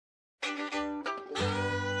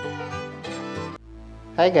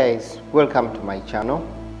Hi guys, welcome to my channel.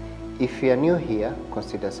 If you are new here,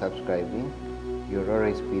 consider subscribing. You'll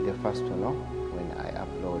always be the first to know when I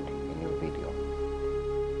upload a new video.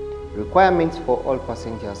 Requirements for all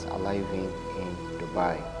passengers arriving in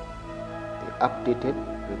Dubai. The updated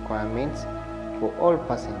requirements for all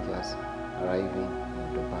passengers arriving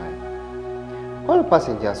in Dubai. All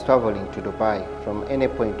passengers traveling to Dubai from any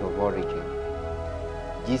point of origin,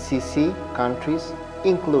 GCC countries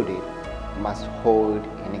included, must hold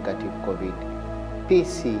a negative COVID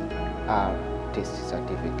PCR test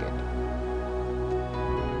certificate.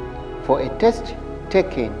 For a test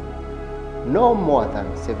taken no more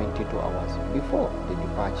than 72 hours before the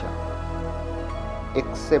departure,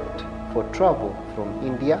 except for travel from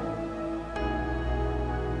India.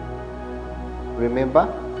 Remember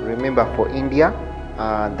for India,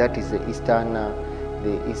 that is the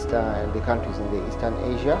countries in the Eastern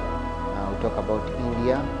Asia. We talk about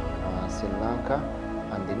India, Sri Lanka,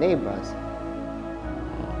 and the neighbors.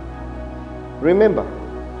 Remember,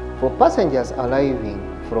 for passengers arriving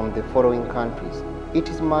from the following countries, it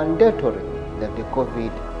is mandatory that the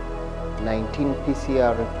COVID-19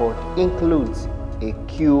 PCR report includes a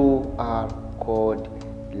QR code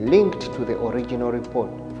linked to the original report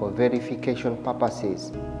for verification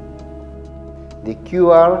purposes. The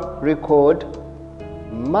QR code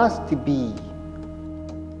must be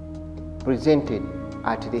presented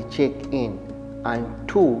at the check-in and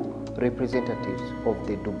two representatives of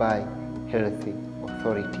the Dubai Health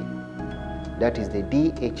Authority, that is the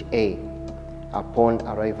DHA, upon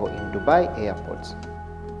arrival in Dubai airports.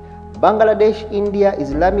 Bangladesh, India,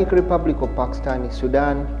 Islamic Republic of Pakistan,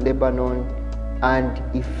 Sudan, Lebanon, and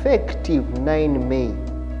effective 9 May,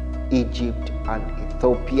 Egypt and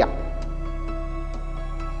Ethiopia.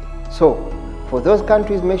 So, for those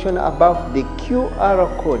countries mentioned above, the QR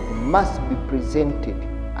code must be presented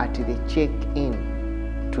at the check-in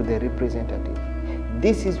to the representative.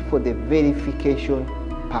 This is for the verification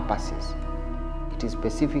purposes. It is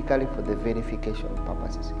specifically for the verification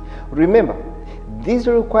purposes. Remember, these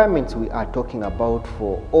requirements we are talking about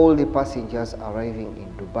for all the passengers arriving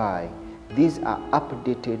in Dubai, these are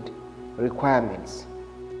updated requirements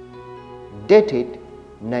dated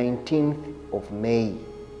 19th of May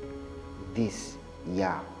this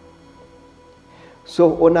year.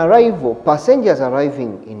 So on arrival, passengers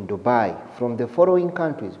arriving in Dubai from the following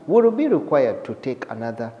countries will be required to take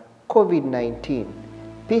another COVID-19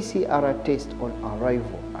 PCR test on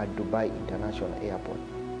arrival at Dubai International Airport.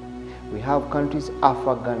 We have countries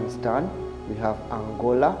Afghanistan, we have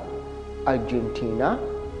Angola, Argentina,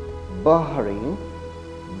 Bahrain,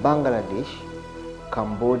 Bangladesh,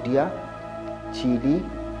 Cambodia, Chile,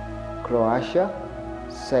 Croatia,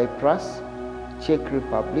 Cyprus, Czech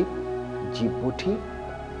Republic, Djibouti,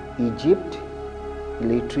 Egypt,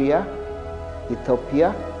 Eritrea,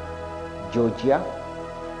 Ethiopia, Georgia,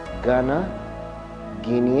 Ghana,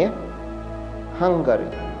 Guinea, Hungary,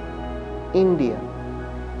 India,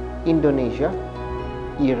 Indonesia,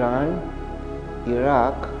 Iran,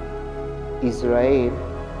 Iraq, Israel,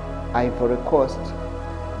 Ivory Coast,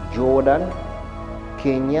 Jordan,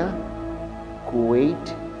 Kenya,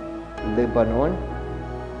 Kuwait, Lebanon,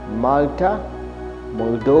 Malta,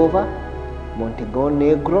 Moldova,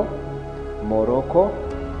 Montenegro, Morocco,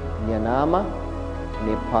 Myanmar,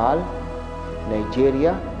 Nepal,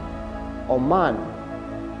 Nigeria, Oman,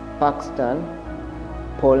 Pakistan,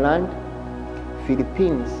 Poland,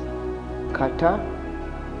 Philippines, Qatar,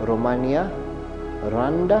 Romania,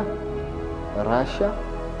 Rwanda, Russia,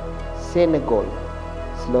 Senegal,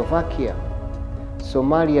 Slovakia,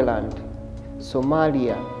 Somaliland,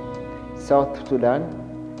 Somalia, South Sudan,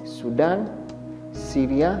 Sudan,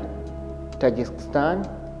 Syria, Tajikistan,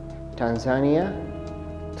 Tanzania,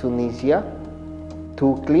 Tunisia,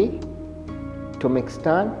 Turkey,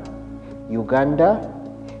 Turkmenistan, Uganda,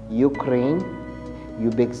 Ukraine,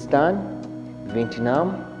 Uzbekistan,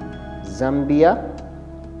 Vietnam, Zambia.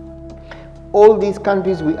 All these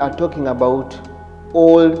countries we are talking about,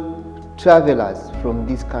 all travelers from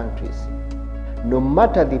these countries. No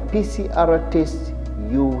matter the PCR test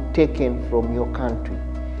you taken from your country,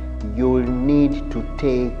 you'll need to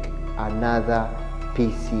take another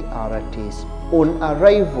PCR test on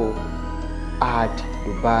arrival at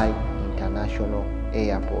Dubai International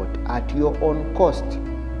Airport at your own cost.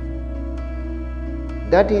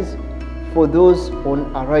 That is for those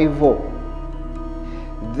on arrival.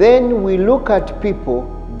 Then we look at people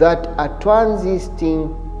that are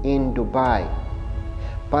transiting in Dubai.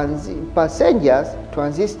 Passengers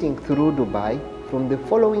transiting through Dubai from the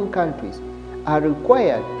following countries are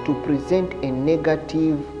required to present a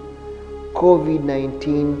negative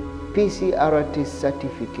COVID-19 PCR test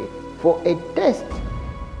certificate for a test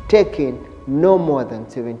taken no more than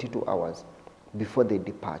 72 hours before the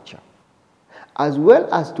departure, as well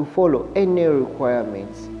as to follow any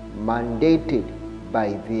requirements mandated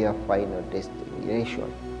by their final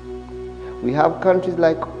destination. We have countries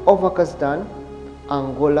like Uzbekistan,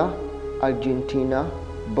 Angola, Argentina,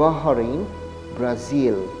 Bahrain,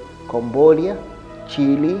 Brazil, Cambodia,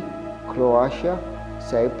 Chile, Croatia,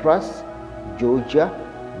 Cyprus, Georgia,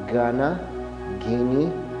 Ghana,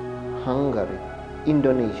 Guinea, Hungary,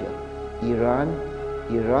 Indonesia, Iran,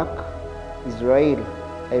 Iraq, Israel,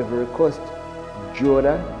 Ivory Coast,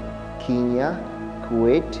 Jordan, Kenya,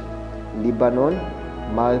 Kuwait, Lebanon,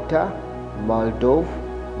 Malta, Moldova,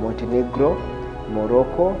 Montenegro,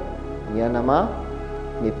 Morocco, Myanmar,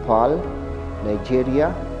 Nepal,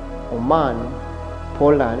 Nigeria, Oman,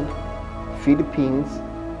 Poland, Philippines,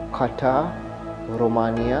 Qatar,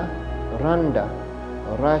 Romania, Rwanda,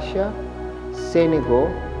 Russia, Senegal,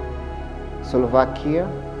 Slovakia,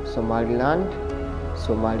 Somaliland,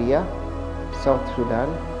 Somalia, South Sudan,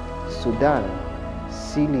 Sudan,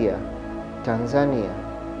 Syria, Tanzania,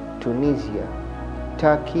 Tunisia,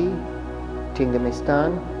 Turkey,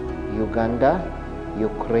 Turkmenistan, Uganda,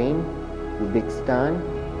 Ukraine, Uzbekistan,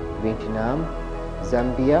 Vietnam,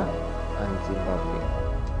 Zambia, and Zimbabwe.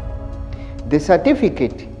 The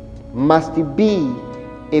certificate must be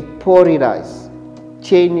a polymerase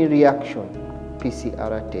chain reaction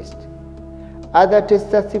PCR test. Other test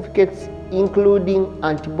certificates, including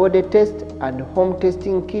antibody test and home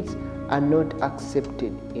testing kits, are not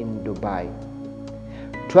accepted in Dubai.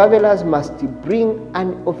 Travelers must bring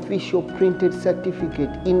an official printed certificate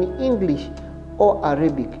in English or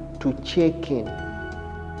Arabic to check in.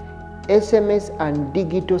 SMS and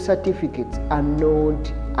digital certificates are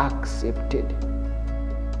not accepted.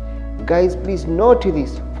 Guys, please note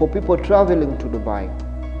this for people traveling to Dubai.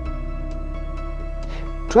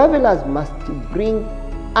 Travelers must bring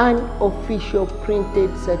an official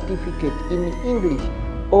printed certificate in English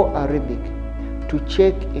or Arabic to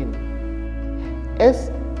check in.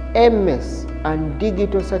 SMS and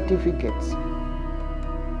digital certificates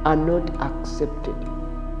are not accepted.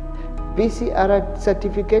 PCR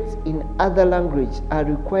certificates in other languages are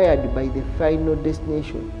required by the final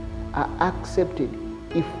destination, are accepted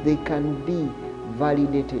if they can be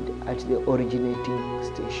validated at the originating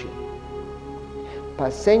station.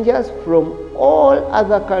 Passengers from all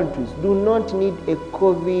other countries do not need a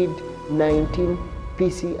COVID-19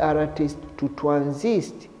 PCR test to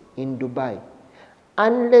transit in Dubai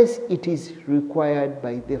unless it is required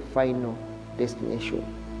by the final destination.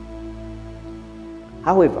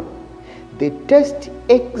 However, the test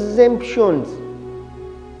exemptions,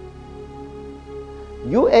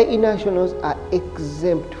 UAE nationals are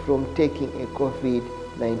exempt from taking a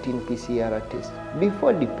COVID-19 PCR test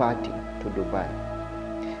before departing to Dubai.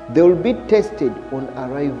 They will be tested on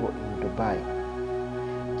arrival in Dubai.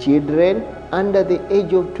 Children under the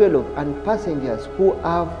age of 12 and passengers who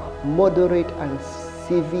have moderate and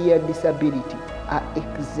severe disability are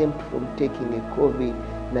exempt from taking a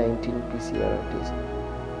COVID-19 PCR test.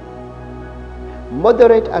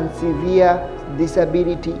 Moderate and severe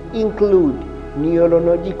disability include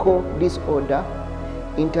neurological disorder,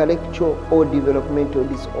 intellectual or developmental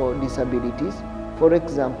disabilities, for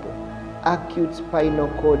example, acute spinal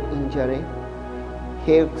cord injury,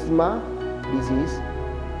 eczema disease,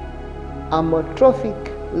 amyotrophic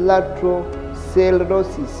lateral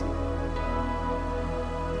sclerosis,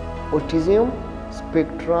 autism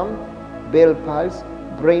spectrum, Bell palsy,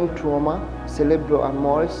 brain trauma, cerebral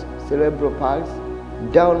amorphs, cerebral palsy,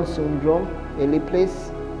 Down syndrome,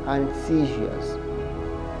 epilepsy, and seizures.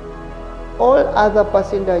 All other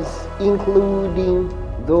passengers, including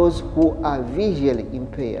those who are visually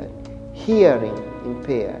impaired, hearing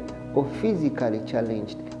impaired, or physically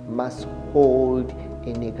challenged, must hold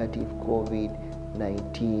a negative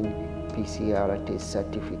COVID-19 PCR test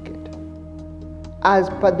certificate. As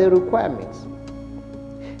per the requirements,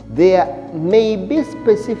 there may be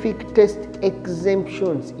specific test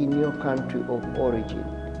exemptions in your country of origin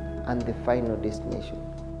and the final destination.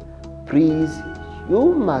 Please,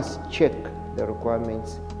 you must check the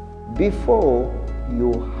requirements before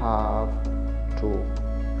you have to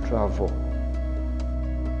travel.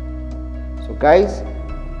 So guys,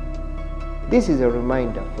 this is a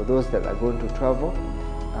reminder for those that are going to travel.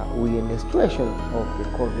 We're in the situation of the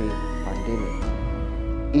COVID pandemic.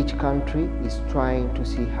 Each country is trying to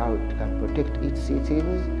see how it can protect its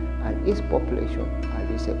citizens and its population and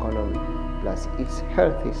its economy, plus its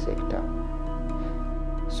healthy sector.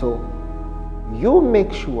 So you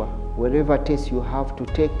make sure wherever test you have to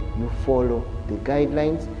take, you follow the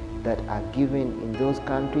guidelines that are given in those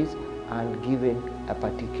countries and given a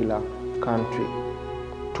particular country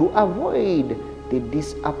to avoid the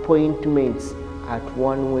disappointments at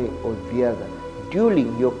one way or the other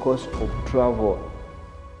during your course of travel.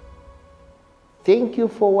 Thank you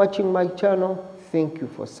for watching my channel. Thank you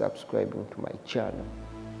for subscribing to my channel.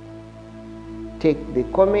 Take the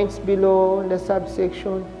comments below in the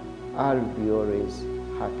subsection. I'll be always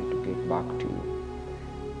happy to get back to you.